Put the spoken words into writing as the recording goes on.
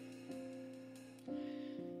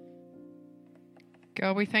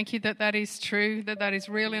God, we thank you that that is true, that that is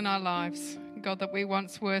real in our lives. God, that we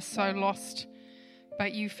once were so lost,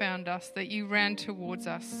 but you found us, that you ran towards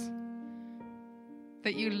us,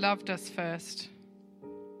 that you loved us first.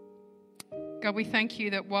 God, we thank you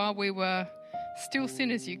that while we were still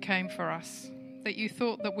sinners, you came for us, that you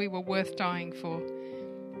thought that we were worth dying for.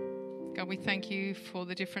 God, we thank you for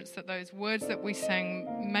the difference that those words that we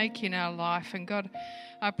sang make in our life. And God,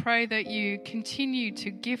 I pray that you continue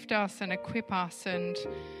to gift us and equip us and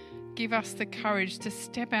give us the courage to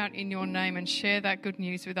step out in your name and share that good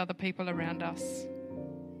news with other people around us.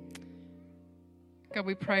 God,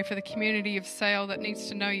 we pray for the community of Sale that needs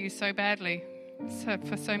to know you so badly. So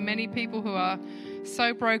for so many people who are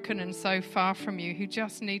so broken and so far from you, who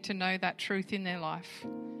just need to know that truth in their life.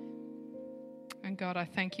 And God, I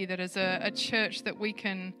thank you that as a church that we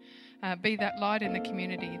can be that light in the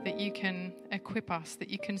community, that you can equip us, that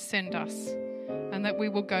you can send us, and that we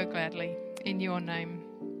will go gladly in your name.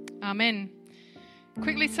 Amen.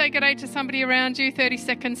 Quickly say good day to somebody around you, 30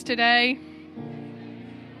 seconds today.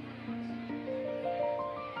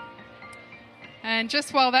 And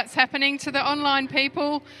just while that's happening, to the online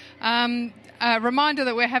people, a reminder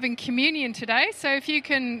that we're having communion today. So if you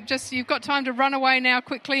can you've got time to run away now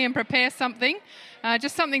quickly and prepare something,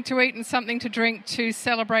 just something to eat and something to drink to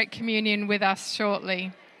celebrate communion with us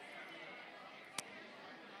shortly.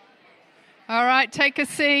 All right, take a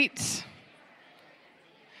seat.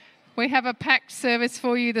 We have a packed service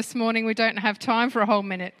for you this morning. We don't have time for a whole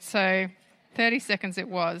minute, so 30 seconds it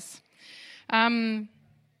was. While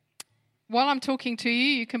I'm talking to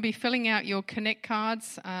you, you can be filling out your Connect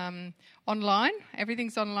cards online.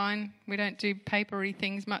 Everything's online. We don't do papery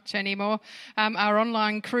things much anymore. Our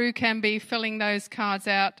online crew can be filling those cards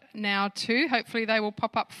out now too. Hopefully they will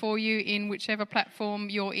pop up for you in whichever platform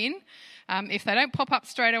you're in. If they don't pop up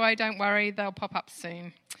straight away, don't worry, they'll pop up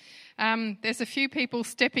soon. There's a few people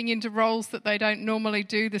stepping into roles that they don't normally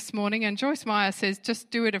do this morning, and Joyce Meyer says, just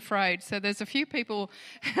do it afraid. So there's a few people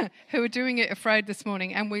who are doing it afraid this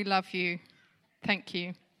morning, and we love you. Thank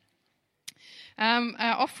you. Our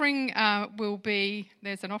offering will be,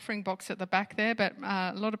 there's an offering box at the back there, but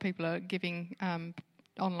a lot of people are giving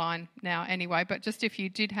online now anyway, but just if you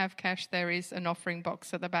did have cash, there is an offering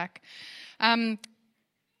box at the back.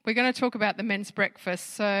 We're going to talk about the men's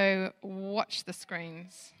breakfast, so watch the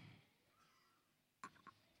screens.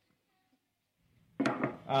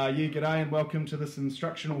 G'day and welcome to this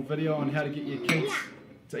instructional video on how to get your kids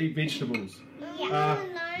to eat vegetables.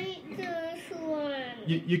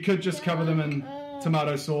 You could just cover them in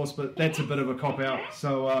tomato sauce, but that's a bit of a cop-out.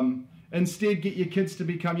 So instead, get your kids to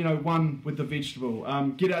become, one with the vegetable.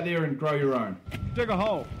 Get out there and grow your own. Dig a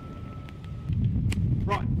hole.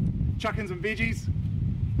 Right, chuck in some veggies.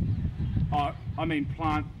 Oh,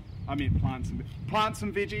 plant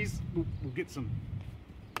some veggies. We'll get some.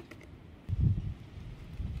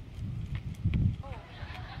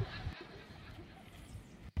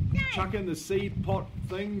 Chuck in the seed pot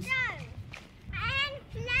things. No. And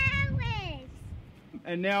flowers.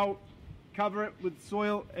 And now cover it with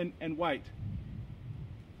soil and wait.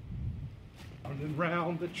 And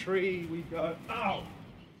round the tree we go. Oh!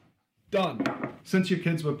 Done. Since your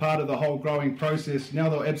kids were part of the whole growing process, now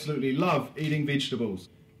they'll absolutely love eating vegetables.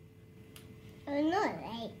 I know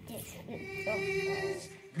I ate this vegetables.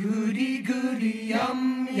 Goody, goody,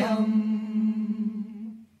 yum, yum.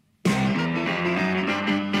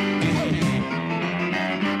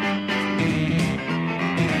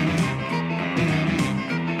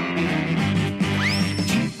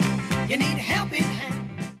 You need a helping hand.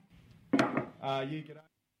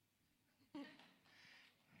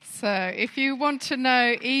 So if you want to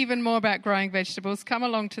know even more about growing vegetables, come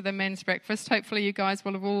along to the men's breakfast. Hopefully you guys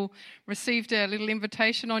will have all received a little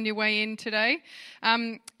invitation on your way in today.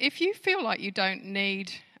 If you feel like you don't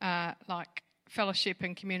need fellowship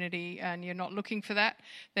and community and you're not looking for that,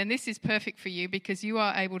 then this is perfect for you because you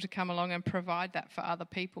are able to come along and provide that for other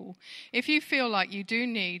people. If you feel like you do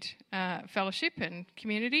need fellowship and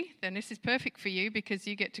community, then this is perfect for you because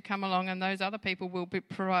you get to come along and those other people will be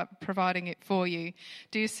providing it for you.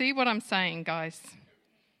 Do you see what I'm saying, guys?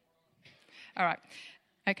 All right.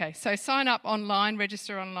 Okay, so sign up online,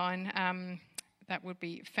 register online. That would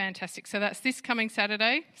be fantastic. So that's this coming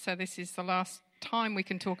Saturday. So this is the last time we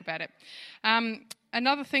can talk about it.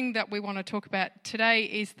 Another thing that we want to talk about today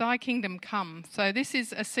is Thy Kingdom Come. So this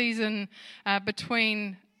is a season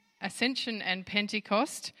between Ascension and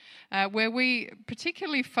Pentecost where we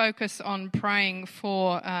particularly focus on praying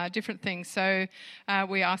for different things. So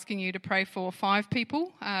we're asking you to pray for 5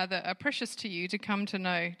 people that are precious to you to come to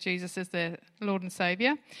know Jesus as their Lord and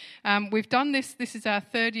Saviour. We've done this. This is our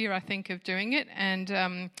 3rd year, I think, of doing it,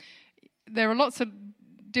 and there are lots of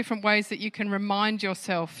different ways that you can remind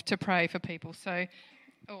yourself to pray for people. So,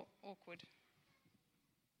 awkward.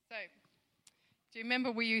 So, do you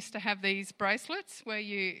remember we used to have these bracelets where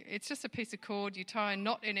it's just a piece of cord, you tie a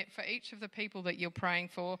knot in it for each of the people that you're praying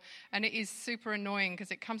for, and it is super annoying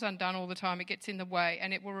because it comes undone all the time, it gets in the way,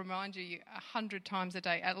 and it will remind you 100 times a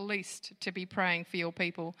day at least to be praying for your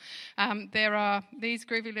people. There are these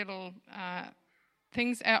groovy little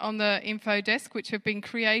things out on the info desk which have been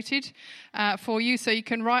created for you, so you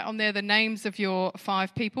can write on there the names of your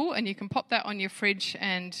 5 people, and you can pop that on your fridge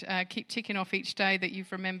and keep ticking off each day that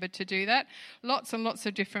you've remembered to do that. Lots and lots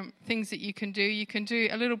of different things that you can do. You can do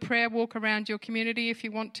a little prayer walk around your community if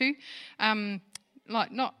you want to. Don't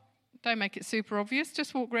make it super obvious,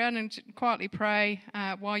 just walk around and quietly pray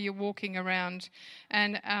while you're walking around.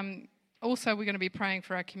 And also, we're going to be praying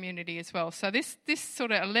for our community as well. So this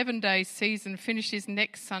sort of 11-day season finishes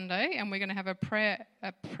next Sunday, and we're going to have a prayer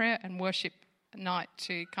and worship night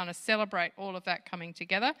to kind of celebrate all of that coming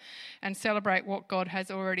together and celebrate what God has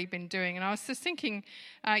already been doing. And I was just thinking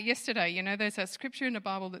yesterday, there's a scripture in the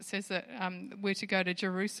Bible that says that we're to go to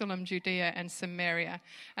Jerusalem, Judea and Samaria.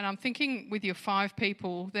 And I'm thinking with your 5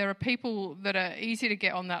 people, there are people that are easy to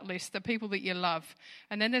get on that list, the people that you love.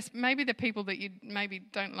 And then there's maybe the people that you maybe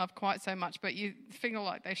don't love quite so much, but you feel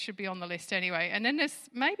like they should be on the list anyway. And then there's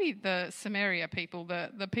maybe the Samaria people,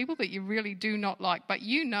 the people that you really do not like, but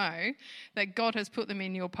you know that God has put them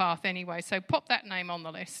in your path anyway. So pop that name on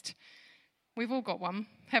the list. We've all got one,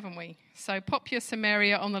 haven't we? So pop your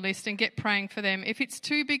Samaria on the list and get praying for them. If it's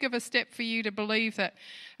too big of a step for you to believe that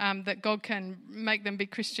that God can make them be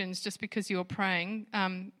Christians just because you're praying,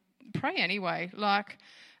 pray anyway.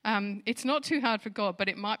 It's not too hard for God, but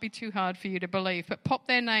it might be too hard for you to believe. But pop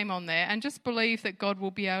their name on there and just believe that God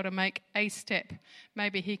will be able to make a step.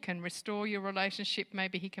 Maybe he can restore your relationship.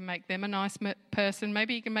 Maybe he can make them a nice person.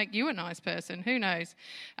 Maybe he can make you a nice person. Who knows?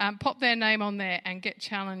 Pop their name on there and get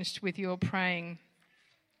challenged with your praying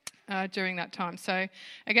during that time. So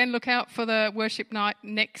again, look out for the worship night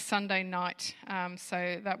next Sunday night.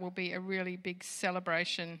 So that will be a really big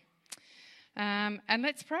celebration. And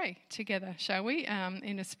let's pray together, shall we?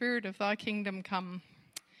 In a spirit of thy kingdom come.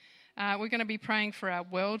 We're going to be praying for our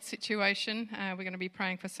world situation. We're going to be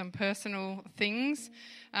praying for some personal things.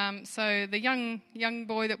 So the young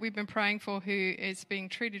boy that we've been praying for who is being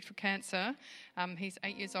treated for cancer, he's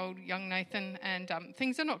 8 years old, young Nathan, and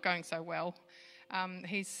things are not going so well.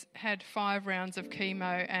 He's had 5 rounds of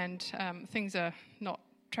chemo and things are not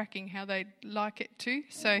tracking how they'd like it to.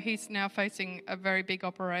 So he's now facing a very big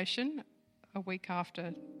operation a week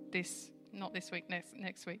after this, not this week,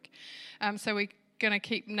 next week. So we're going to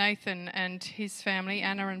keep Nathan and his family,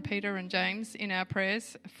 Anna and Peter and James, in our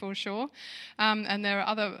prayers for sure. And there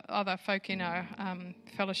are other folk in our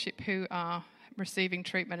fellowship who are receiving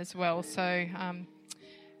treatment as well. So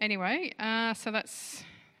anyway, so that's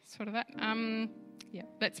sort of that.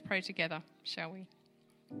 Let's pray together, shall we?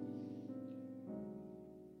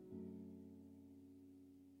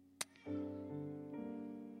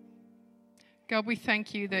 God, we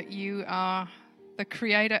thank you that you are the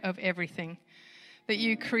creator of everything, that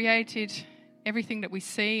you created everything that we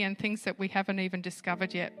see and things that we haven't even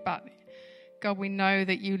discovered yet. But God, we know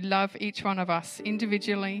that you love each one of us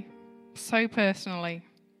individually, so personally,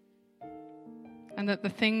 and that the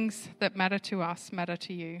things that matter to us matter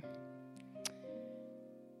to you.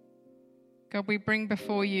 God, we bring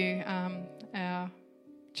before you our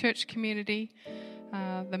church community,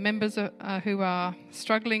 the members who are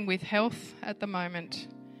struggling with health at the moment.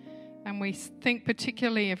 And we think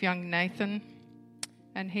particularly of young Nathan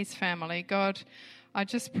and his family. God, I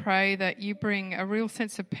just pray that you bring a real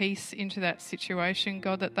sense of peace into that situation,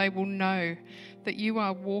 God, that they will know that you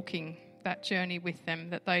are walking that journey with them,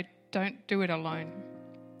 that they don't do it alone.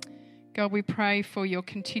 God, we pray for your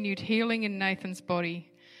continued healing in Nathan's body.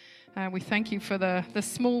 We thank you for the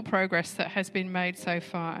small progress that has been made so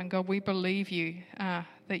far. And God, we believe you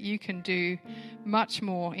that you can do much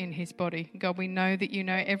more in his body. God, we know that you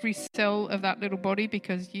know every cell of that little body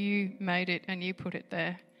because you made it and you put it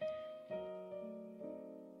there.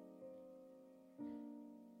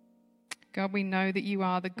 God, we know that you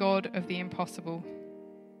are the God of the impossible.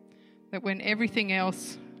 That when everything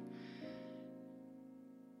else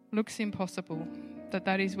looks impossible,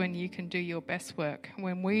 that is when you can do your best work.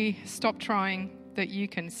 When we stop trying, that you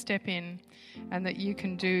can step in and that you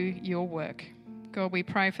can do your work. God, we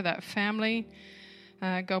pray for that family.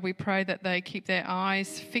 God, we pray that they keep their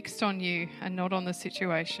eyes fixed on you and not on the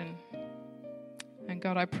situation. And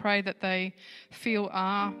God, I pray that they feel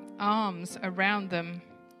our arms around them,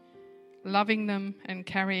 loving them and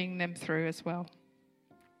carrying them through as well.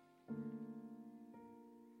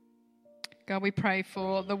 God, we pray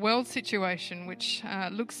for the world situation, which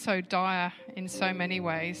looks so dire in so many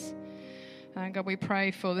ways. God, we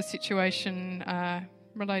pray for the situation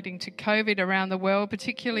relating to COVID around the world,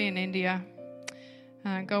 particularly in India.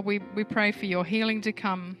 God, we pray for your healing to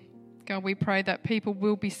come. God, we pray that people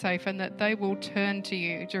will be safe and that they will turn to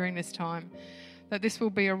you during this time, that this will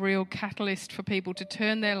be a real catalyst for people to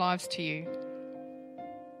turn their lives to you.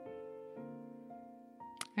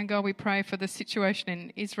 And God, we pray for the situation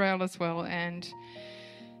in Israel as well. And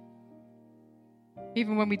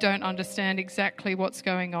even when we don't understand exactly what's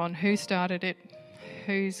going on, who started it,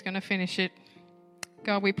 who's going to finish it,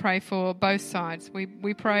 God, we pray for both sides. We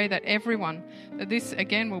pray that everyone, that this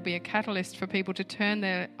again will be a catalyst for people to turn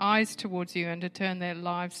their eyes towards you and to turn their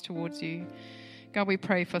lives towards you. God, we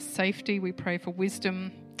pray for safety. We pray for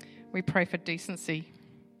wisdom. We pray for decency.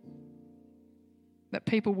 That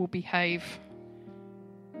people will behave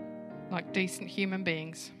like decent human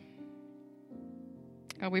beings.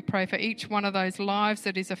 God, we pray for each one of those lives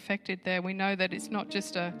that is affected there. We know that it's not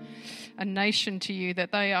just a nation to you,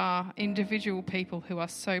 that they are individual people who are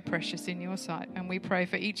so precious in your sight. And we pray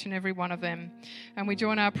for each and every one of them. And we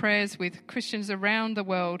join our prayers with Christians around the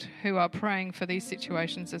world who are praying for these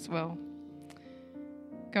situations as well.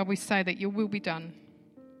 God, we say that your will be done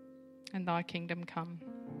and thy kingdom come.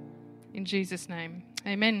 In Jesus' name,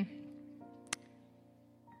 amen.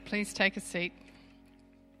 Please take a seat.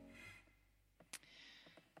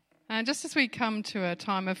 And just as we come to a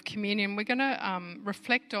time of communion, we're going to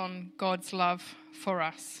reflect on God's love for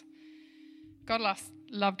us. God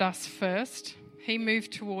loved us first. He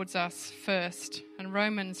moved towards us first. And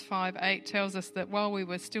Romans 5:8 tells us that while we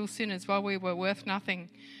were still sinners, while we were worth nothing,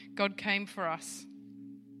 God came for us.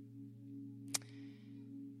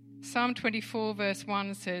 Psalm 24 verse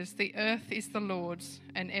 1 says, "The earth is the Lord's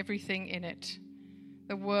and everything in it,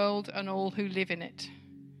 the world and all who live in it."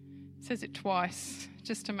 It says it twice,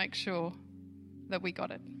 just to make sure that we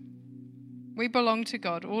got it. We belong to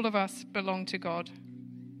God. All of us belong to God.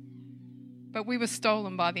 But we were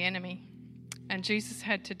stolen by the enemy, and Jesus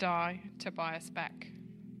had to die to buy us back.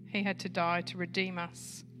 He had to die to redeem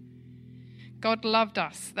us. God loved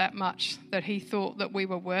us that much that he thought that we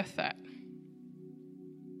were worth that.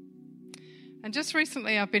 And just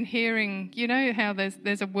recently I've been hearing, you know how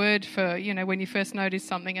there's a word for, when you first notice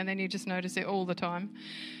something and then you just notice it all the time.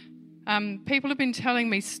 People have been telling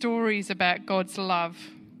me stories about God's love.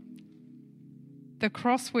 The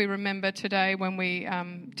cross we remember today when we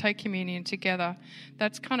take communion together,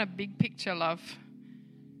 that's kind of big picture love.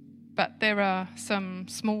 But there are some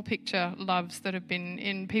small picture loves that have been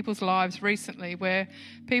in people's lives recently where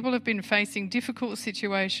people have been facing difficult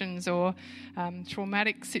situations or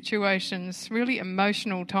traumatic situations, really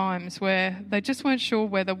emotional times where they just weren't sure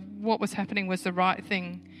whether what was happening was the right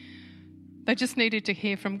thing. They just needed to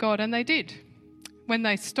hear from God, and they did. When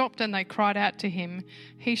they stopped and they cried out to him,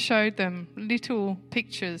 he showed them little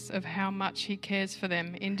pictures of how much he cares for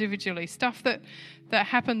them individually. Stuff that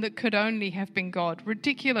happened that could only have been God.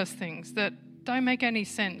 Ridiculous things that don't make any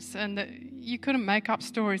sense, and that you couldn't make up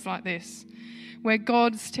stories like this. Where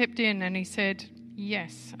God stepped in and he said,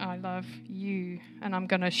 "Yes, I love you, and I'm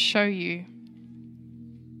going to show you."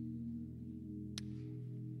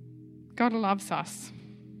 God loves us.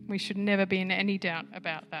 We should never be in any doubt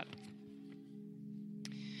about that.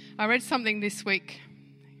 I read something this week.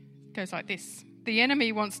 It goes like this. The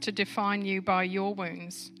enemy wants to define you by your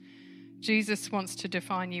wounds. Jesus wants to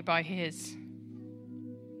define you by his.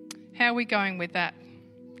 How are we going with that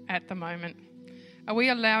at the moment? Are we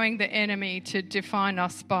allowing the enemy to define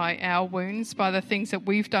us by our wounds, by the things that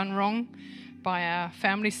we've done wrong, by our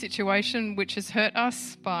family situation which has hurt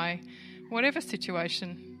us, by whatever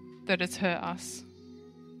situation that has hurt us?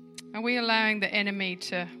 Are we allowing the enemy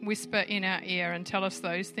to whisper in our ear and tell us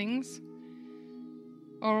those things?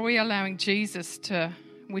 Or are we allowing Jesus to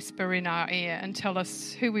whisper in our ear and tell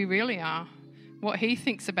us who we really are, what he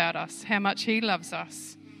thinks about us, how much he loves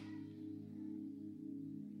us?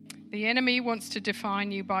 The enemy wants to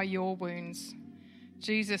define you by your wounds.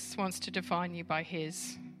 Jesus wants to define you by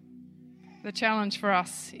his. The challenge for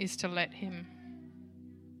us is to let him.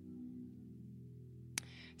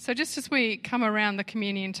 So just as we come around the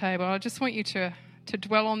communion table, I just want you to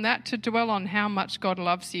dwell on that, to dwell on how much God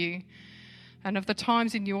loves you and of the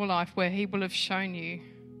times in your life where he will have shown you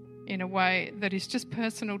in a way that is just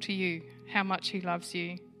personal to you how much he loves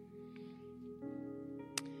you.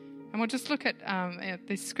 And we'll just look at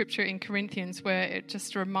this scripture in Corinthians where it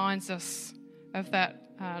just reminds us of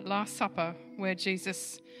that Last Supper where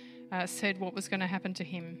Jesus said what was going to happen to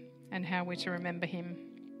him and how we're to remember him.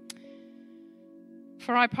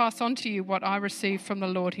 "For I pass on to you what I received from the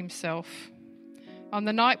Lord himself. On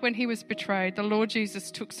the night when he was betrayed, the Lord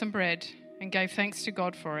Jesus took some bread and gave thanks to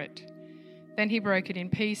God for it. Then he broke it in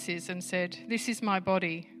pieces and said, "This is my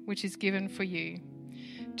body, which is given for you.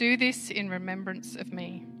 Do this in remembrance of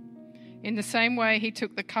me." In the same way, he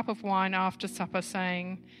took the cup of wine after supper,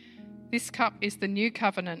 saying, "This cup is the new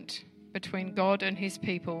covenant between God and his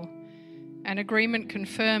people, an agreement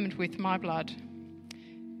confirmed with my blood.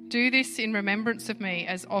 Do this in remembrance of me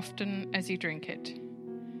as often as you drink it.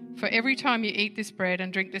 For every time you eat this bread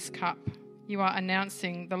and drink this cup, you are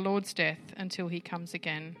announcing the Lord's death until he comes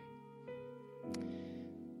again."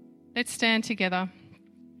 Let's stand together.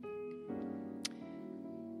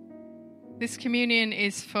 This communion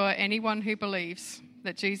is for anyone who believes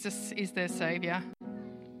that Jesus is their Saviour.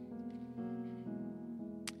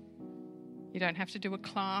 You don't have to do a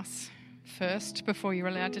class first before you're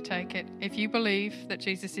allowed to take it. If you believe that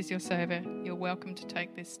Jesus is your Saviour, you're welcome to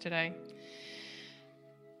take this today.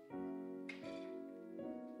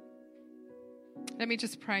 Let me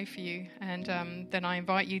just pray for you, and then I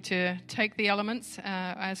invite you to take the elements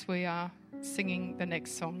as we are singing the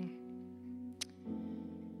next song.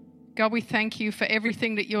 God, we thank you for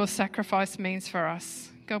everything that your sacrifice means for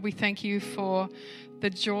us. God, we thank you for the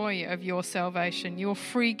joy of your salvation, your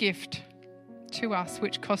free gift to us,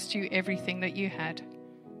 which cost you everything that you had.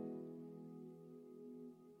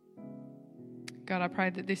 God, I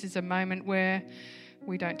pray that this is a moment where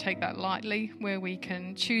we don't take that lightly, where we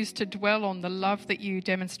can choose to dwell on the love that you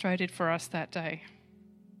demonstrated for us that day,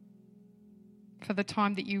 for the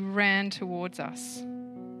time that you ran towards us,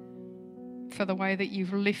 for the way that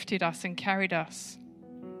you've lifted us and carried us,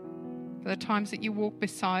 for the times that you walk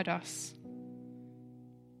beside us,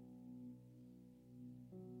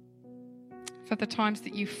 for the times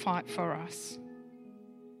that you fight for us.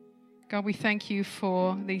 God, we thank you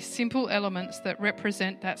for these simple elements that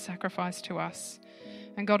represent that sacrifice to us.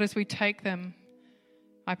 And God, as we take them,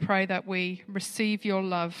 I pray that we receive your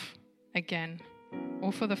love again,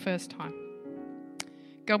 or for the first time.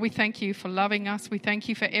 God, we thank you for loving us. We thank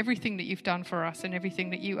you for everything that you've done for us and everything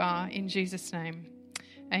that you are. In Jesus' name,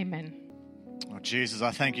 amen. Oh, Jesus,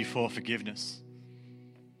 I thank you for forgiveness.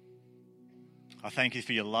 I thank you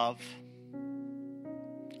for your love.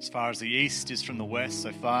 As far as the east is from the west,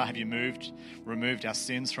 so far have you removed our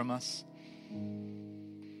sins from us.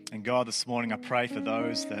 And God, this morning I pray for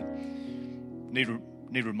those that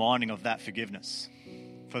need reminding of that forgiveness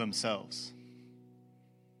for themselves.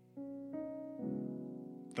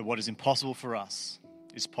 That what is impossible for us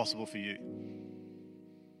is possible for you.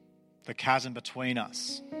 The chasm between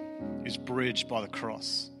us is bridged by the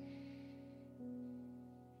cross.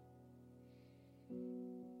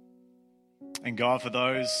 And God, for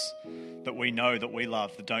those that we know, that we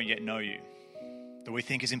love, that don't yet know you, that we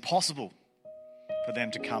think is impossible for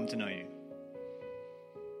them to come to know you.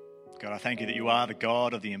 God, I thank you that you are the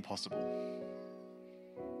God of the impossible.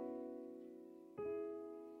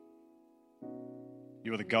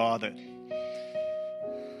 You are the God that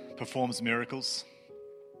performs miracles.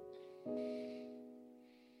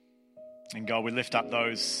 And God, we lift up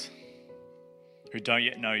those who don't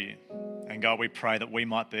yet know you. And God, we pray that we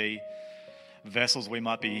might be vessels, we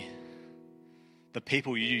might be the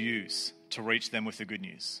people you use to reach them with the good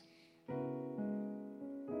news.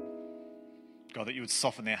 God, that you would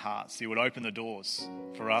soften their hearts, you would open the doors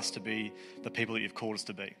for us to be the people that you've called us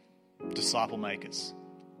to be, disciple makers,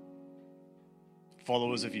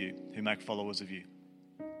 followers of you who make followers of you.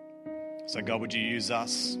 So God, would you use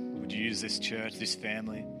us, would you use this church, this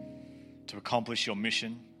family, to accomplish your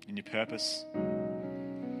mission and your purpose?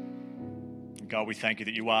 And God, we thank you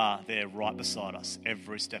that you are there right beside us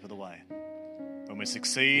every step of the way. When we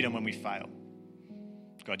succeed and when we fail,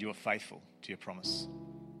 God, you are faithful to your promise.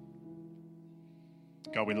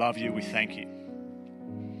 God, we love you. We thank you.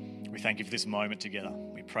 We thank you for this moment together.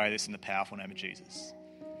 We pray this in the powerful name of Jesus.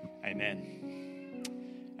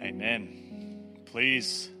 Amen. Amen.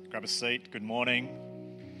 Please grab a seat. Good morning.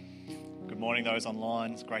 Good morning, those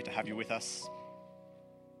online. It's great to have you with us.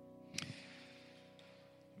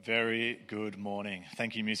 Very good morning.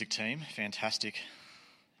 Thank you, music team. Fantastic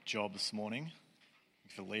job this morning.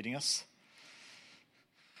 Thank you for leading us.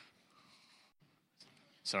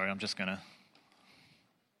 Sorry, I'm just going to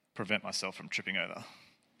prevent myself from tripping over.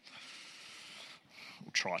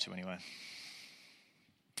 We'll try to anyway.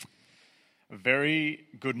 A very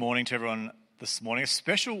good morning to everyone this morning. A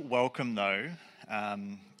special welcome though.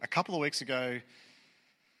 A couple of weeks ago,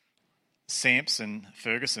 Samson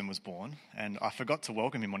Ferguson was born, and I forgot to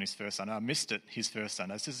welcome him on his first Sunday. I missed it, his first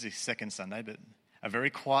Sunday. This is his second Sunday, but a very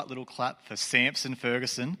quiet little clap for Samson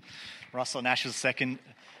Ferguson, Russell Nash's second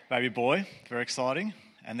baby boy. Very exciting.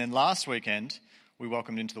 And then last weekend, we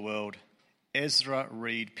welcomed into the world Ezra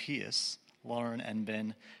Reed Pierce, Lauren and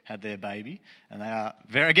Ben had their baby, and they are,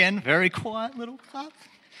 very quiet little pup.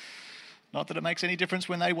 Not that it makes any difference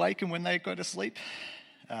when they wake and when they go to sleep,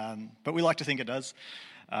 but we like to think it does.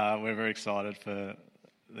 We're very excited for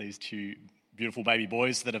these two beautiful baby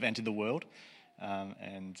boys that have entered the world,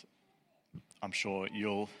 and I'm sure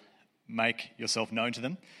you'll make yourself known to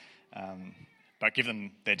them, but give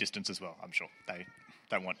them their distance as well. I'm sure they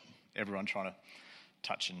don't want everyone trying to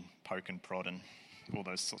touch and poke and prod and all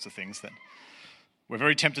those sorts of things that we're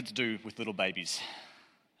very tempted to do with little babies.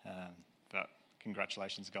 But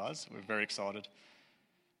congratulations, guys. We're very excited.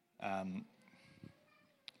 We've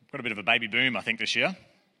got a bit of a baby boom, I think, this year.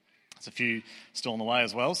 There's a few still on the way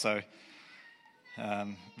as well, so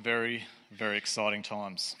very, very exciting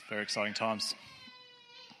times. Very exciting times.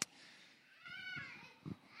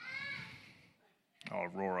 Oh,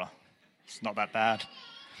 Aurora. It's not that bad.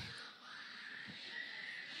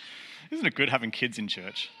 Isn't it good having kids in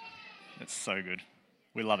church? It's so good.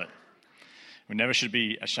 We love it. We never should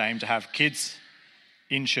be ashamed to have kids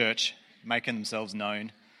in church making themselves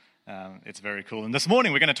known. It's very cool. And this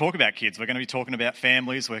morning we're going to talk about kids. We're going to be talking about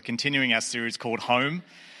families. We're continuing our series called Home,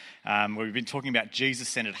 where we've been talking about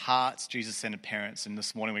Jesus-centered hearts, Jesus-centered parents. And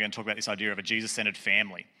this morning we're going to talk about this idea of a Jesus-centered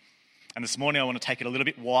family. And this morning I want to take it a little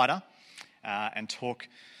bit wider and talk.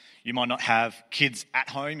 You might not have kids at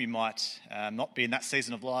home. You might not be in that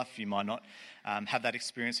season of life. You might not have that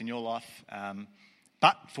experience in your life.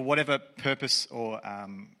 But for whatever purpose or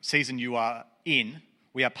season you are in,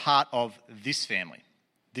 we are part of this family,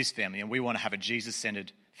 and we want to have a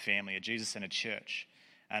Jesus-centered family, a Jesus-centered church.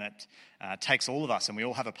 And it takes all of us, and we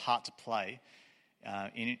all have a part to play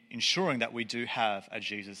in ensuring that we do have a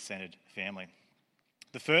Jesus-centered family.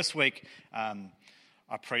 The first week I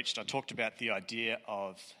talked about the idea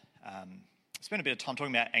of spent a bit of time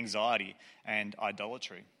talking about anxiety and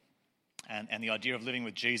idolatry and the idea of living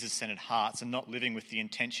with Jesus-centered hearts and not living with the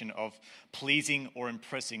intention of pleasing or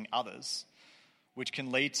impressing others, which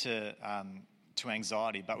can lead to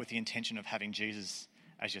anxiety, but with the intention of having Jesus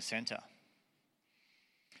as your center.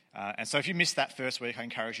 And so if you missed that first week, I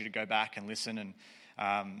encourage you to go back and listen. And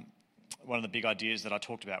one of the big ideas that I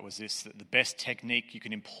talked about was this, that the best technique you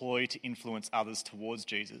can employ to influence others towards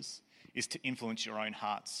Jesus is to influence your own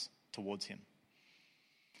hearts towards him.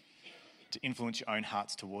 To influence your own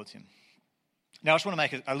hearts towards him. Now, I just want to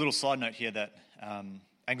make a little side note here that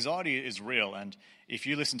anxiety is real, and if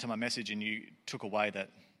you listen to my message and you took away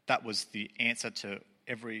that was the answer to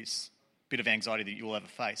every bit of anxiety that you will ever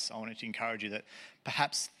face, I wanted to encourage you that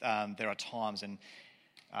perhaps there are times, and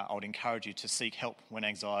I would encourage you to seek help when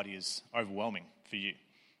anxiety is overwhelming for you.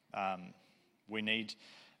 We need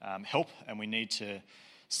help, and we need to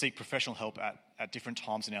seek professional help at different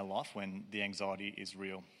times in our life when the anxiety is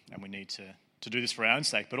real, and we need to do this for our own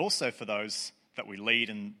sake, but also for those that we lead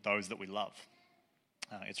and those that we love.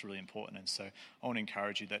 It's really important, and so I want to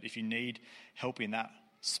encourage you that if you need help in that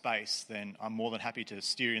space, then I'm more than happy to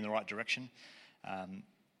steer you in the right direction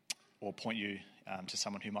or point you to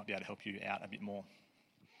someone who might be able to help you out a bit more.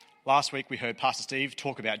 Last week we heard Pastor Steve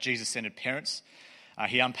talk about Jesus-centered parents.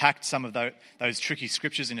 He unpacked some of those tricky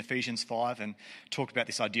scriptures in Ephesians 5 and talked about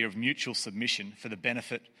this idea of mutual submission for the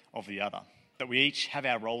benefit of the other, that we each have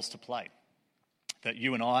our roles to play, that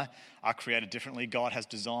you and I are created differently. God has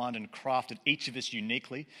designed and crafted each of us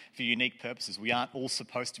uniquely for unique purposes. We aren't all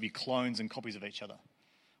supposed to be clones and copies of each other.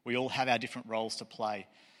 We all have our different roles to play,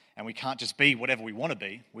 and we can't just be whatever we want to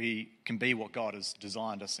be. We can be what God has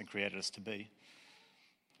designed us and created us to be.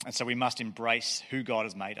 And so we must embrace who God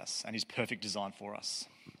has made us and his perfect design for us.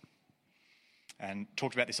 And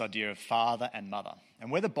talked about this idea of father and mother. And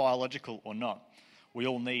whether biological or not, we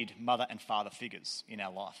all need mother and father figures in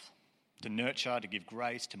our life to nurture, to give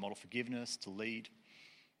grace, to model forgiveness, to lead.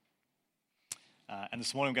 And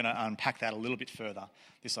this morning I'm going to unpack that a little bit further,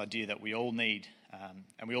 this idea that we all need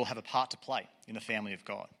and we all have a part to play in the family of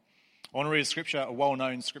God. I want to read a scripture, a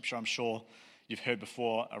well-known scripture I'm sure you've heard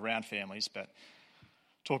before around families, but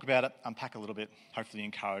talk about it, unpack a little bit, hopefully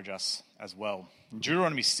encourage us as well. In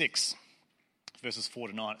Deuteronomy 6, verses 4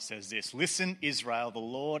 to 9, it says this: "Listen, Israel, the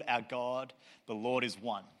Lord our God, the Lord is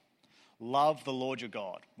one. Love the Lord your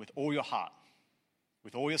God with all your heart,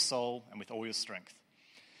 with all your soul, and with all your strength.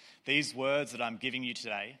 These words that I'm giving you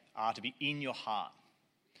today are to be in your heart.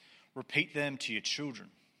 Repeat them to your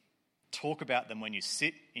children. Talk about them when you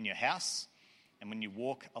sit in your house and when you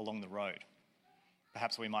walk along the road."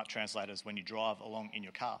 Perhaps we might translate as when you drive along in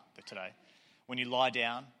your car for today. "When you lie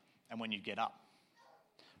down and when you get up.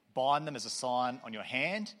 Bind them as a sign on your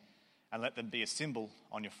hand and let them be a symbol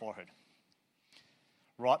on your forehead.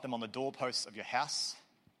 Write them on the doorposts of your house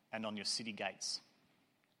and on your city gates."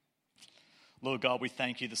 Lord God, we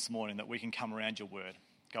thank you this morning that we can come around your word.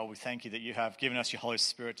 God, we thank you that you have given us your Holy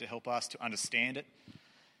Spirit to help us to understand it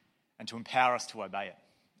and to empower us to obey it.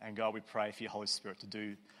 And God, we pray for your Holy Spirit to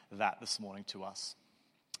do that this morning to us.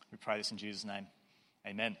 We pray this in Jesus' name.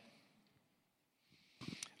 Amen.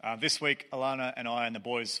 This week, Alana and I and the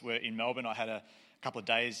boys were in Melbourne. I had a couple of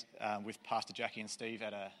days with Pastor Jackie and Steve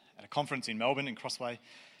at a conference in Melbourne in Crossway.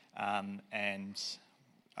 And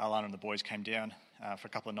Alana and the boys came down for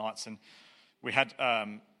a couple of nights. And we had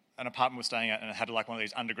an apartment we're staying at, and it had like one of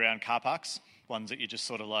these underground car parks, ones that you just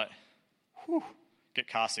sort of like, get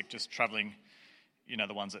car sick just travelling. You know,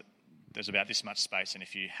 the ones that there's about this much space, and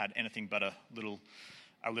if you had anything but a little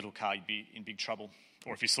car, you'd be in big trouble.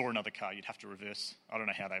 Or if you saw another car, you'd have to reverse. I don't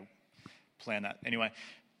know how they plan that. Anyway,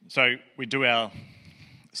 so we do our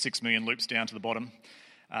 6 million loops down to the bottom,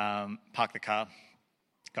 park the car,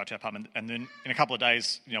 go to our apartment, and then in a couple of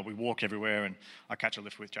days, you know, we walk everywhere, and I catch a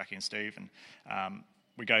lift with Jackie and Steve, and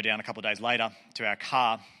we go down a couple of days later to our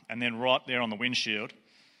car, and then right there on the windshield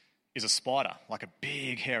is a spider, like a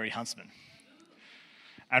big hairy huntsman.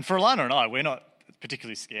 And for Alana and I, we're not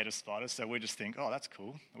particularly scared of spiders, so we just think, oh, that's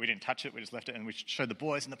cool. We didn't touch it, we just left it, and we showed the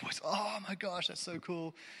boys, and the boys, oh my gosh, that's so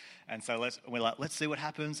cool. And so we're like, let's see what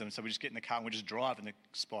happens. And so we just get in the car and we just drive, and the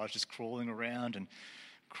spider's just crawling around and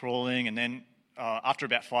crawling. And then after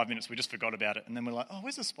about 5 minutes, we just forgot about it. And then we're like, oh,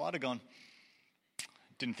 where's the spider gone?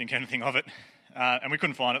 Didn't think anything of it. And we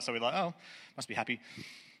couldn't find it, so we're like, oh, must be happy.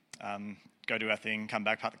 Go do our thing, come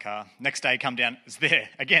back, park the car. Next day, come down, it's there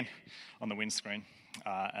again on the windscreen.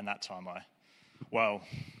 And that time I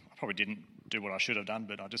probably didn't do what I should have done,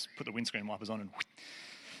 but I just put the windscreen wipers on and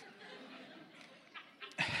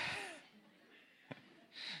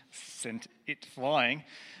sent it flying.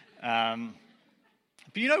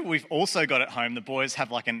 But you know, we've also got at home, the boys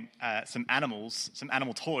have like some animal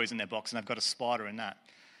toys in their box, and they've got a spider in that.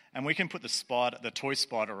 And we can put the toy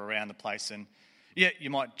spider around the place, and yeah, you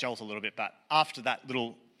might jolt a little bit, but after that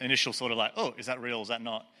little initial sort of like, oh, is that real, is that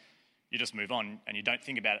not? You just move on and you don't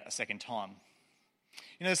think about it a second time.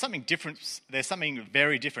 You know, there's something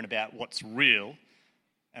very different about what's real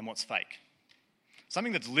and what's fake.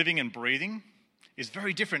 Something that's living and breathing is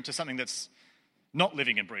very different to something that's not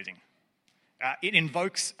living and breathing. It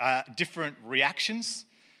invokes different reactions,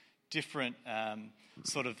 different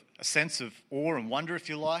sort of a sense of awe and wonder, if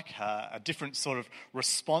you like, a different sort of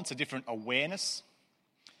response, a different awareness.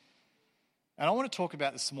 And I want to talk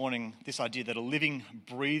about this morning this idea that a living,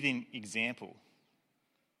 breathing example,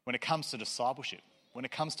 when it comes to discipleship, when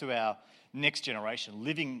it comes to our next generation,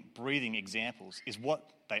 living, breathing examples is what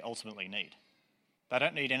they ultimately need. They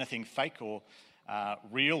don't need anything fake or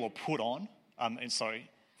real or put on,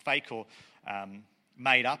 fake or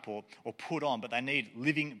made up or put on, but they need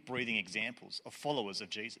living, breathing examples of followers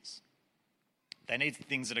of Jesus. They need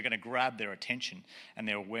things that are going to grab their attention and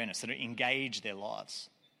their awareness, that engage their lives.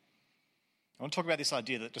 I want to talk about this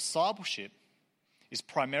idea that discipleship is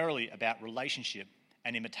primarily about relationship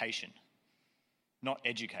and imitation, not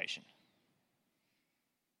education.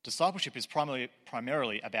 Discipleship is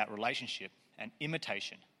primarily about relationship and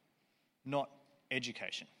imitation, not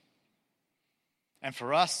education. And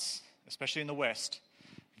for us, especially in the West,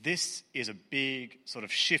 this is a big sort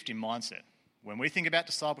of shift in mindset. When we think about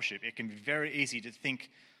discipleship, it can be very easy to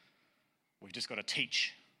think we've just got to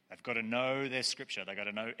teach. They've got to know their scripture. They've got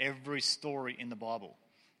to know every story in the Bible.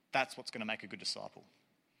 That's what's going to make a good disciple.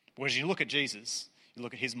 Whereas you look at Jesus, you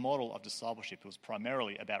look at his model of discipleship, it was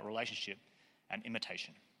primarily about relationship and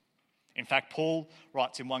imitation. In fact, Paul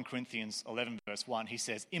writes in 1 Corinthians 11 verse 1, he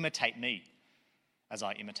says, imitate me as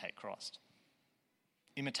I imitate Christ.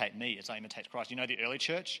 Imitate me as I imitate Christ. You know, the early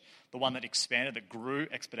church, the one that expanded, that grew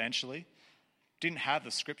exponentially, didn't have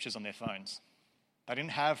the scriptures on their phones. They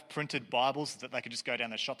didn't have printed Bibles that they could just go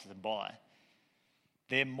down the shops and buy.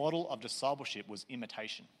 Their model of discipleship was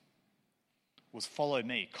imitation. Was follow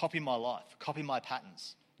me, copy my life, copy my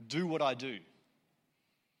patterns, do what I do.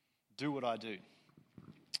 Do what I do.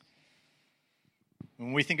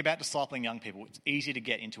 When we think about discipling young people, it's easy to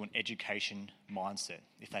get into an education mindset.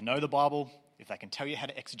 If they know the Bible, if they can tell you how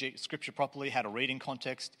to exegete scripture properly, how to read in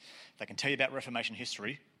context, if they can tell you about Reformation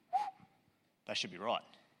history, they should be right.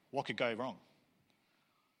 What could go wrong?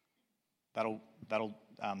 That'll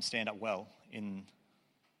stand up well in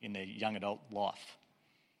their young adult life.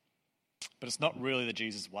 But it's not really the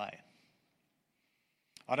Jesus way.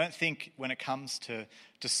 I don't think when it comes to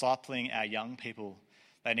discipling our young people,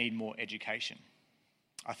 they need more education.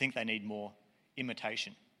 I think they need more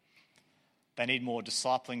imitation. They need more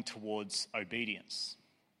discipling towards obedience,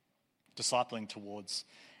 discipling towards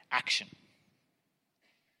action.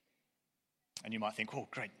 And you might think, oh,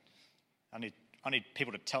 great, I need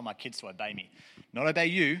people to tell my kids to obey me. Not obey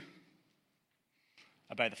you.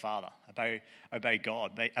 Obey the Father. Obey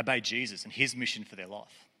God. Obey Jesus and his mission for their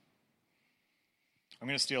life. I'm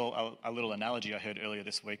going to steal a little analogy I heard earlier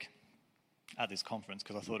this week at this conference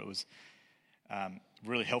because I thought it was a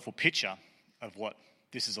really helpful picture of what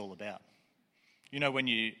this is all about. You know,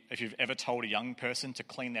 if you've ever told a young person to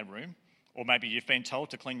clean their room, or maybe you've been told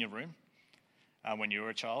to clean your room when you were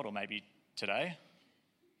a child, or maybe today.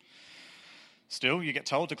 Still, you get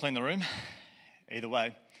told to clean the room. Either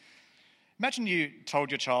way. Imagine you told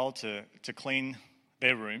your child to clean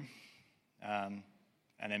their room, and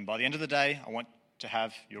then by the end of the day, I want to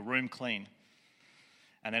have your room clean.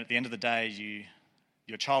 And then at the end of the day,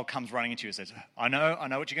 your child comes running into you and says, I know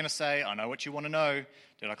what you're going to say. I know what you want to know.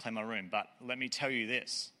 Did I clean my room? But let me tell you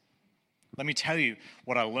this. Let me tell you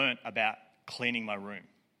what I learnt about cleaning my room.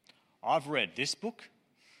 I've read this book,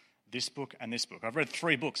 and this book. I've read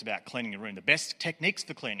 3 books about cleaning your room. The best techniques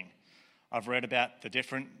for cleaning. I've read about the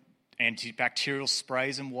different antibacterial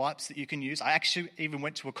sprays and wipes that you can use. I actually even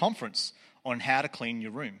went to a conference on how to clean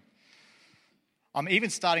your room. I'm even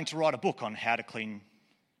starting to write a book on how to clean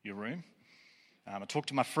your room. I talked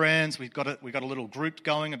to my friends. We got a little group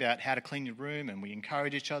going about how to clean your room, and we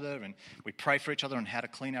encourage each other and we pray for each other on how to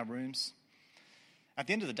clean our rooms. At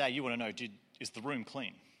the end of the day, you want to know, is the room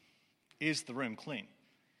clean? Is the room clean?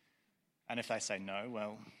 And if they say no,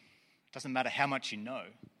 well, it doesn't matter how much you know.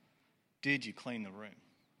 Did you clean the room?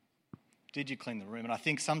 Did you clean the room? And I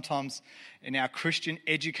think sometimes in our Christian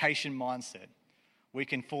education mindset, we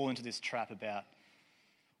can fall into this trap about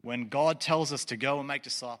when God tells us to go and make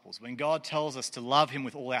disciples, when God tells us to love him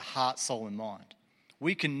with all our heart, soul, and mind,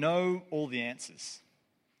 we can know all the answers.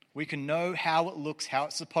 We can know how it looks, how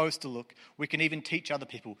it's supposed to look. We can even teach other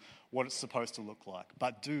people what it's supposed to look like.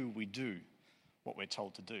 But do we do what we're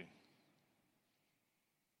told to do?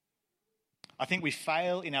 I think we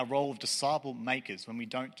fail in our role of disciple makers when we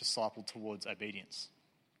don't disciple towards obedience.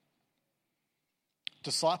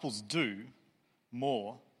 Disciples do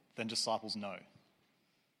more than disciples know.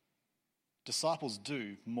 Disciples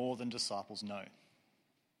do more than disciples know.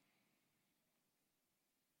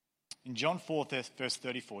 In John 4, verse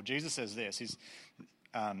 34, Jesus says this.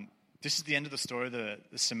 This is the end of the story, the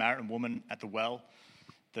Samaritan woman at the well.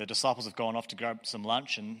 The disciples have gone off to grab some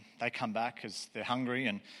lunch, and they come back because they're hungry,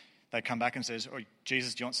 and they come back and says, oh,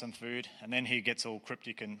 Jesus, do you want some food? And then he gets all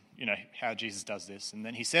cryptic and, you know, how Jesus does this. And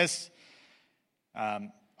then he says,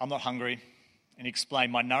 I'm not hungry. And he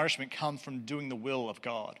explained, my nourishment comes from doing the will of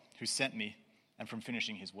God who sent me and from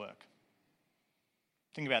finishing his work.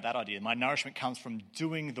 Think about that idea. My nourishment comes from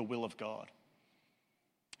doing the will of God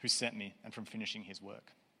who sent me and from finishing his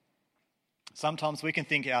work. Sometimes we can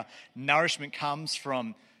think our nourishment comes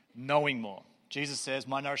from knowing more. Jesus says,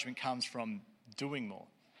 my nourishment comes from doing more.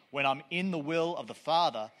 When I'm in the will of the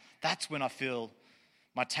Father, that's when I feel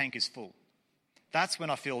my tank is full. That's when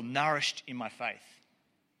I feel nourished in my faith.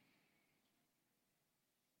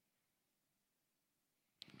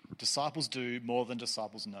 Disciples do more than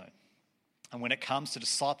disciples know. And when it comes to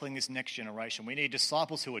discipling this next generation, we need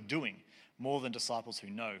disciples who are doing more than disciples who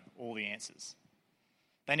know all the answers.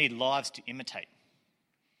 They need lives to imitate,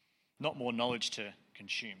 not more knowledge to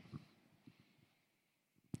consume.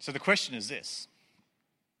 So the question is this.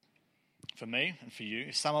 For me and for you,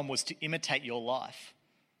 if someone was to imitate your life,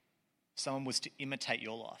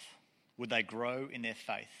 would they grow in their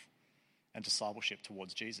faith and discipleship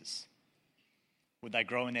towards Jesus? Would they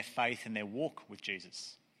grow in their faith and their walk with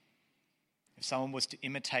Jesus? If someone was to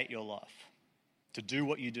imitate your life, to do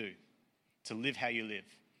what you do, to live how you live,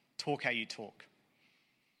 talk how you talk,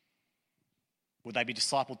 would they be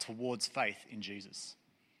discipled towards faith in Jesus?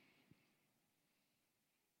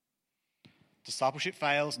 Discipleship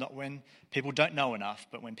fails not when people don't know enough,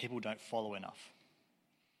 but when people don't follow enough.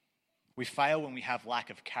 We fail when we have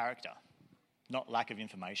lack of character, not lack of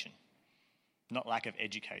information, not lack of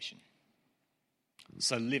education.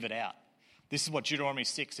 So live it out. This is what Deuteronomy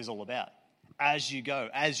 6 is all about. As you go,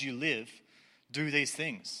 as you live, do these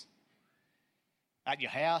things. At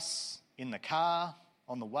your house, in the car,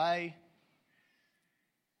 on the way.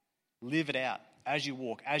 Live it out. As you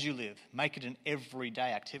walk, as you live. Make it an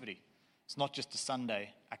everyday activity. It's not just a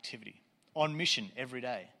Sunday activity. On mission every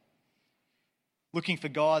day. Looking for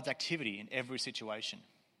God's activity in every situation.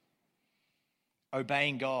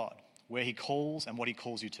 Obeying God where he calls and what he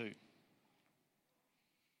calls you to.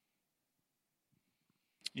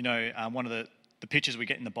 You know, one of the pictures we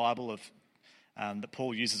get in the Bible of that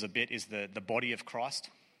Paul uses a bit is the body of Christ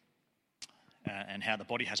and how the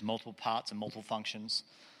body has multiple parts and multiple functions.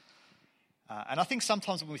 And I think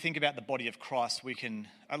sometimes when we think about the body of Christ, we can,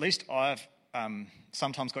 at least I've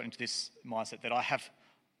sometimes got into this mindset that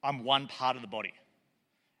I'm one part of the body,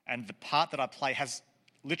 and the part that I play has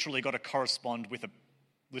literally got to correspond with a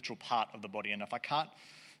literal part of the body. And if I can't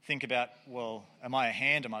think about, well, am I a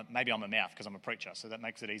hand? Maybe I'm a mouth because I'm a preacher, so that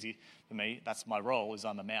makes it easy for me. That's my role, is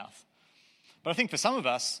I'm a mouth. But I think for some of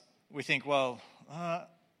us, we think, well,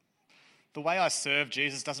 the way I serve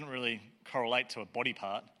Jesus doesn't really correlate to a body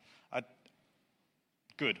part.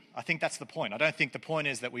 Good. I think that's the point. I don't think the point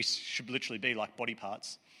is that we should literally be like body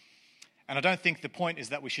parts. And I don't think the point is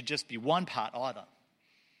that we should just be one part either.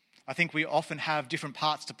 I think we often have different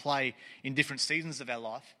parts to play in different seasons of our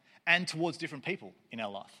life and towards different people in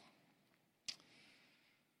our life.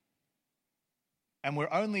 And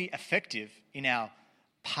we're only effective in our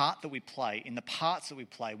part that we play, in the parts that we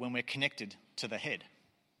play, when we're connected to the head.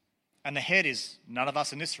 And the head is none of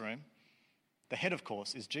us in this room. The head, of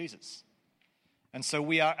course, is Jesus. And so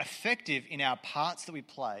we are effective in our parts that we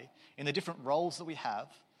play, in the different roles that we have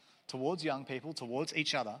towards young people, towards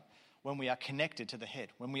each other, when we are connected to the head,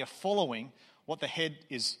 when we are following what the head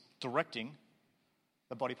is directing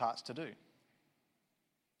the body parts to do.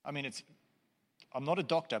 I mean, I'm not a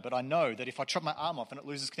doctor, but I know that if I chop my arm off and it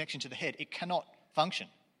loses connection to the head, it cannot function.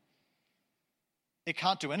 It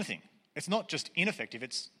can't do anything. It's not just ineffective,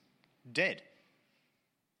 it's dead.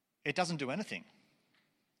 It doesn't do anything.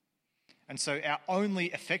 And so our only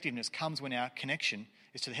effectiveness comes when our connection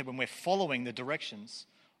is to the head, when we're following the directions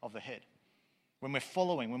of the head, when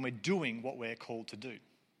we're doing what we're called to do.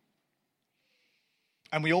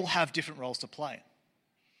 And we all have different roles to play.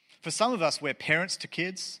 For some of us, we're parents to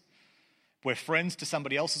kids, we're friends to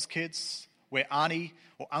somebody else's kids, we're auntie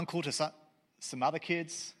or uncle to some other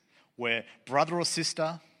kids, we're brother or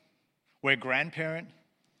sister, we're grandparent.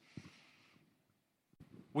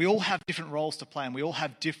 We all have different roles to play, and we all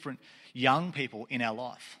have different young people in our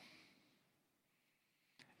life.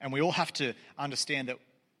 And we all have to understand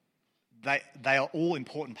that they are all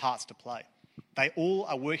important parts to play. They all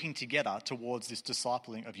are working together towards this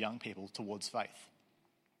discipling of young people towards faith.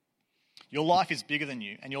 Your life is bigger than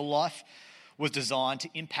you, and your life was designed to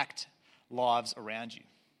impact lives around you,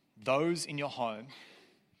 those in your home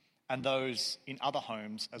and those in other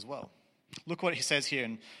homes as well. Look what he says here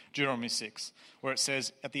in Deuteronomy 6, where it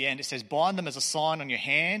says, at the end, it says, bind them as a sign on your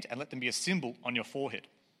hand and let them be a symbol on your forehead.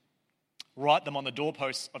 Write them on the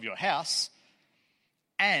doorposts of your house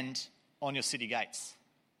and on your city gates.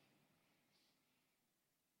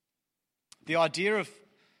 The idea of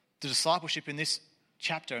the discipleship in this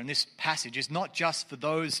chapter, in this passage, is not just for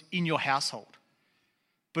those in your household,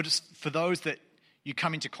 but it's for those that you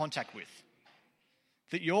come into contact with.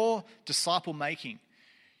 That your disciple making,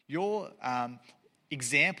 your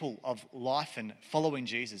example of life and following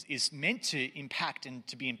Jesus is meant to impact and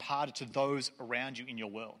to be imparted to those around you in your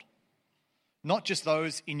world. Not just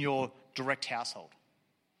those in your direct household.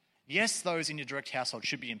 Yes, those in your direct household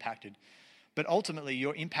should be impacted, but ultimately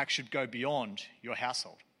your impact should go beyond your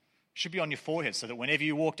household. It should be on your forehead so that whenever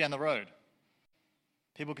you walk down the road,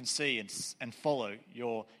 people can see and follow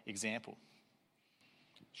your example.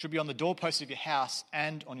 It should be on the doorposts of your house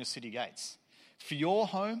and on your city gates. For your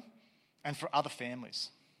home and for other families.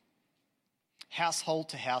 Household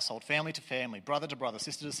to household, family to family, brother to brother,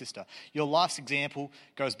 sister to sister. Your life's example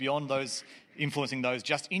goes beyond those, influencing those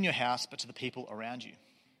just in your house, but to the people around you.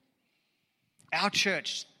 Our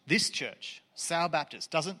church, this church, Sale Baptist,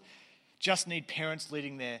 doesn't just need parents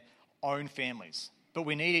leading their own families, but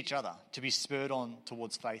we need each other to be spurred on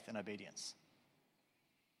towards faith and obedience.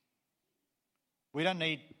 We don't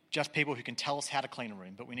need just people who can tell us how to clean a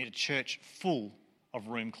room, but we need a church full of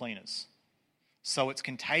room cleaners. So it's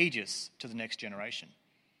contagious to the next generation.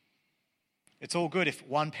 It's all good if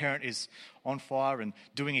one parent is on fire and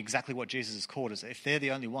doing exactly what Jesus has called us. If they're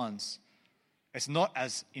the only ones, it's not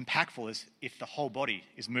as impactful as if the whole body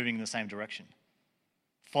is moving in the same direction,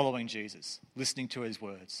 following Jesus, listening to his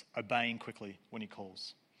words, obeying quickly when he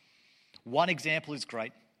calls. One example is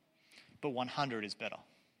great, but 100 is better.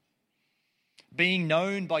 Being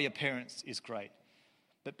known by your parents is great,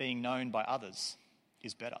 but being known by others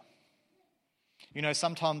is better. You know,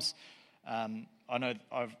 sometimes, I know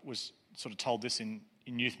I was sort of told this in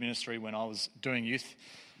youth ministry when I was doing youth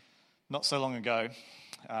not so long ago.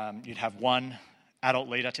 You'd have one adult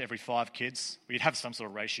leader to every 5 kids. You'd have some sort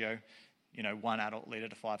of ratio, you know, one adult leader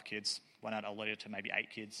to 5 kids, one adult leader to maybe 8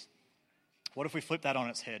 kids. What if we flipped that on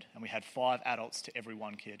its head and we had 5 adults to every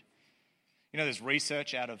 1 kid? You know, there's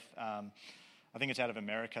research out of, I think it's out of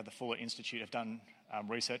America, the Fuller Institute have done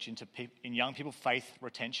research into in young people faith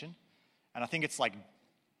retention. And I think it's like,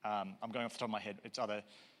 I'm going off the top of my head, it's either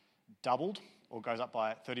doubled or goes up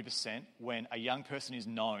by 30% when a young person is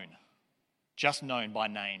known just known by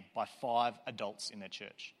name by 5 adults in their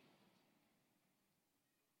church.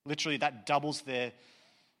 Literally, that doubles the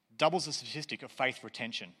statistic of faith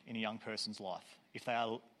retention in a young person's life if they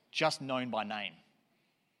are just known by name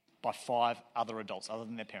by 5 other adults other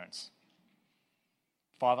than their parents.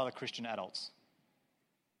 5 other Christian adults.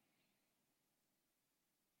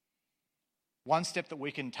 One step that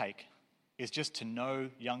we can take is just to know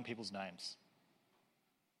young people's names.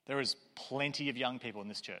 There is plenty of young people in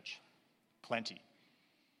this church. Plenty.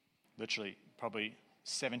 Literally, probably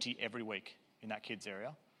 70 every week in that kids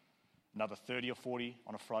area. Another 30 or 40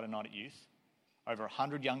 on a Friday night at youth. Over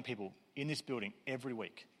 100 young people in this building every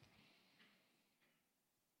week.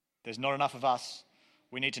 There's not enough of us.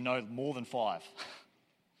 We need to know more than 5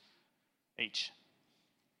 each.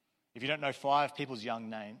 If you don't know 5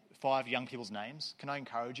 young people's names, can I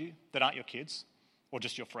encourage you that aren't your kids or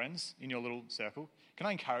just your friends in your little circle? Can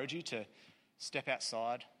I encourage you to step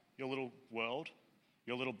outside your little world,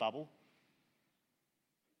 your little bubble?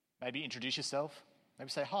 Maybe introduce yourself. Maybe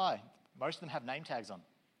say hi. Most of them have name tags on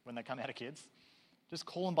when they come out of kids. Just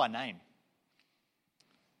call them by name.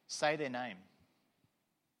 Say their name.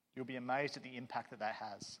 You'll be amazed at the impact that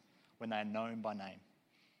has when they are known by name.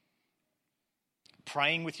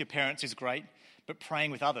 Praying with your parents is great, but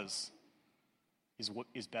praying with others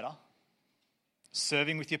is better.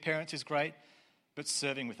 Serving with your parents is great, but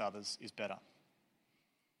serving with others is better.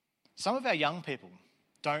 Some of our young people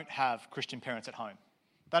don't have Christian parents at home.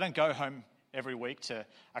 They don't go home every week to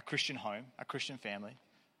a Christian home, a Christian family,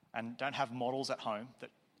 and don't have models at home that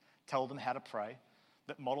tell them how to pray,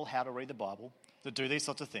 that model how to read the Bible, that do these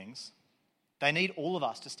sorts of things. They need all of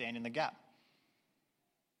us to stand in the gap.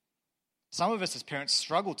 Some of us as parents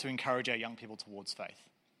struggle to encourage our young people towards faith.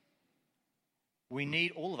 We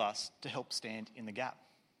need all of us to help stand in the gap.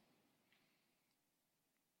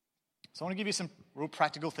 So I want to give you some real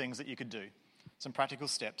practical things that you could do, some practical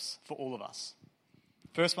steps for all of us.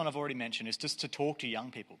 First one I've already mentioned is just to talk to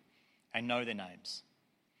young people and know their names.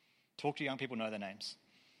 Talk to young people, know their names.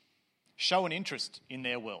 Show an interest in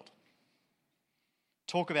their world.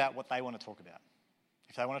 Talk about what they want to talk about.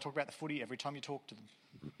 If they want to talk about the footy, every time you talk to them,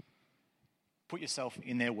 put yourself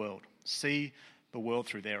in their world. See the world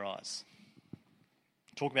through their eyes.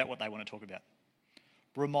 Talk about what they want to talk about.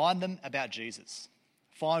 Remind them about Jesus.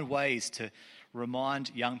 Find ways to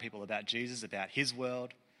remind young people about Jesus, about his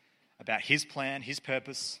world, about his plan, his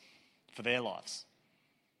purpose for their lives.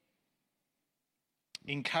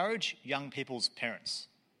 Encourage young people's parents.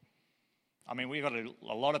 I mean, we've got a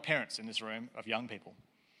lot of parents in this room of young people.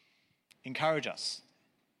 Encourage us.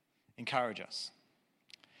 Encourage us.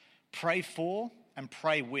 Pray for and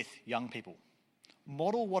pray with young people.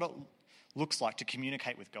 Model what it looks like to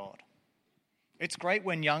communicate with God. It's great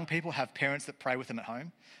when young people have parents that pray with them at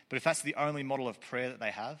home, but if that's the only model of prayer that they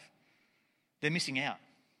have, they're missing out.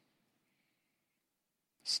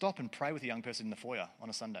 Stop and pray with a young person in the foyer on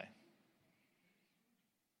a Sunday.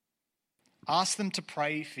 Ask them to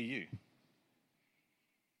pray for you,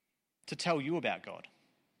 to tell you about God,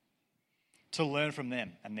 to learn from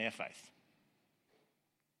them and their faith.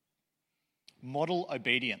 Model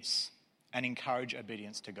obedience and encourage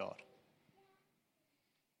obedience to God.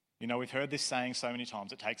 You know, we've heard this saying so many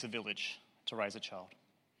times, it takes a village to raise a child.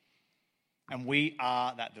 And we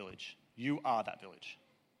are that village. You are that village.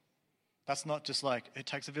 That's not just like, it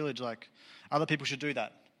takes a village, like other people should do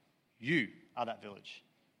that. You are that village.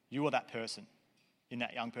 You are that person in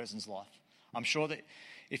that young person's life. I'm sure that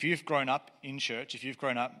if you've grown up in church, if you've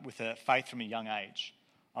grown up with a faith from a young age,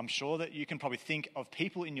 I'm sure that you can probably think of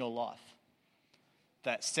people in your life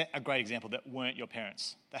that set a great example that weren't your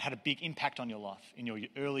parents, that had a big impact on your life in your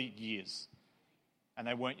early years, and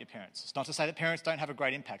they weren't your parents. It's not to say that parents don't have a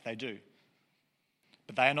great impact, they do.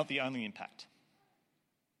 But they are not the only impact.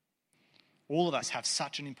 All of us have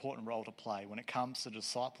such an important role to play when it comes to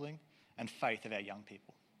discipling and faith of our young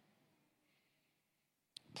people.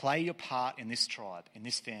 Play your part in this tribe, in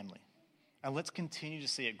this family, and let's continue to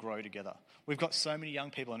see it grow together. We've got so many young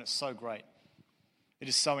people and it's so great. It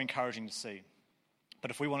is so encouraging to see. But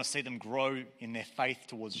if we want to see them grow in their faith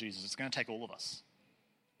towards Jesus, it's going to take all of us.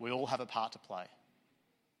 We all have a part to play.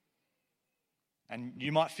 And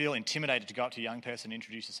you might feel intimidated to go up to a young person and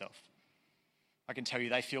introduce yourself. I can tell you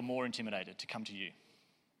they feel more intimidated to come to you.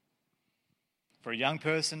 For a young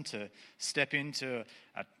person to step into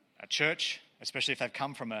a church, especially if they've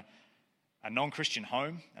come from a non-Christian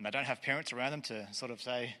home and they don't have parents around them to sort of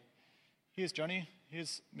say, here's Johnny,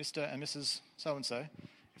 here's Mr. and Mrs. So-and-so.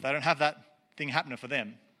 If they don't have that thing happening for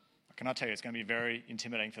them, can I tell you, it's going to be very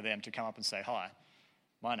intimidating for them to come up and say, hi,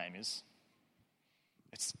 my name is.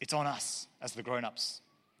 It's on us as the grown-ups,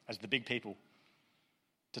 as the big people,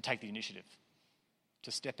 to take the initiative.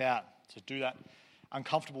 to step out, to do that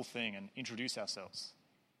uncomfortable thing and introduce ourselves,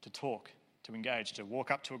 to talk, to engage, to walk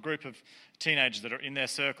up to a group of teenagers that are in their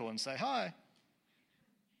circle and say, hi.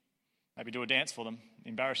 Maybe do a dance for them,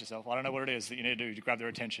 embarrass yourself. I don't know what it is that you need to do to grab their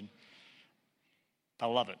attention.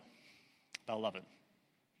 They'll love it. They'll love it.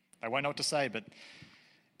 They won't know what to say, but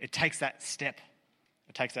it takes that step.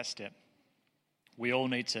 It takes that step. We all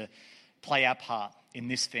need to play our part in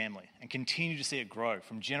this family and continue to see it grow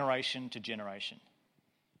from generation to generation,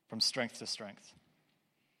 from strength to strength.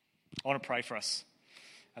 I want to pray for us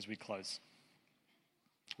as we close.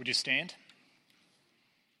 Would you stand?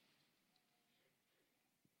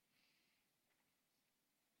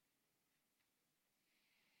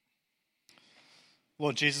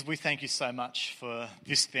 Lord Jesus, we thank you so much for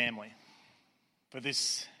this family, for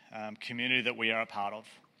this community that we are a part of.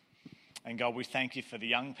 And God, we thank you for the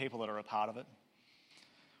young people that are a part of it.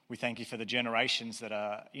 We thank you for the generations that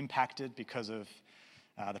are impacted because of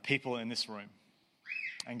the people in this room.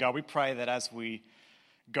 And God, we pray that as we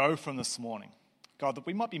go from this morning, God, that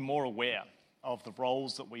we might be more aware of the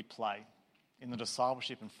roles that we play in the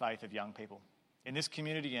discipleship and faith of young people in this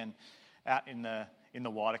community and out in the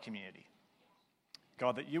wider community.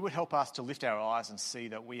 God, that you would help us to lift our eyes and see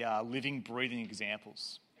that we are living, breathing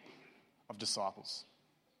examples of disciples.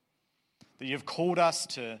 That you've called us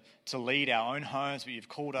to lead our own homes, but you've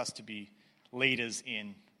called us to be leaders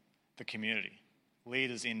in the community,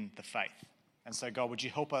 leaders in the faith. And so, God, would you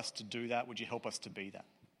help us to do that? Would you help us to be that?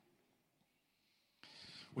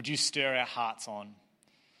 Would you spur our hearts on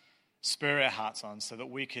so that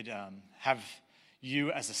we could have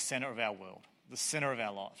you as the center of our world, the center of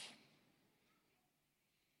our life?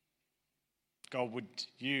 God, would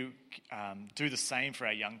you do the same for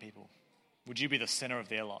our young people? Would you be the center of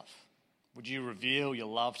their life? Would you reveal your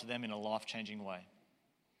love to them in a life-changing way?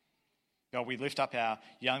 God, we lift up our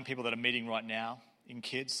young people that are meeting right now in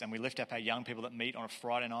kids, and we lift up our young people that meet on a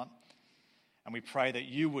Friday night, and we pray that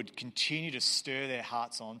you would continue to stir their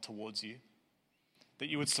hearts on towards you, that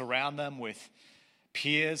you would surround them with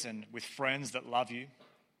peers and with friends that love you,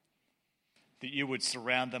 that you would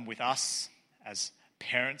surround them with us as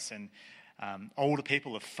parents and older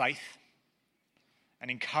people of faith, and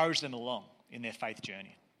encourage them along in their faith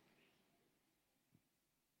journey.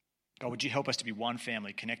 God, would you help us to be one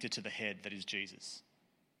family connected to the head that is Jesus?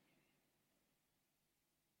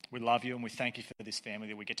 We love you and we thank you for this family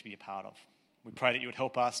that we get to be a part of. We pray that you would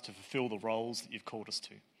help us to fulfill the roles that you've called us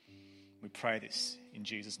to. We pray this in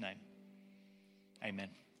Jesus' name. Amen.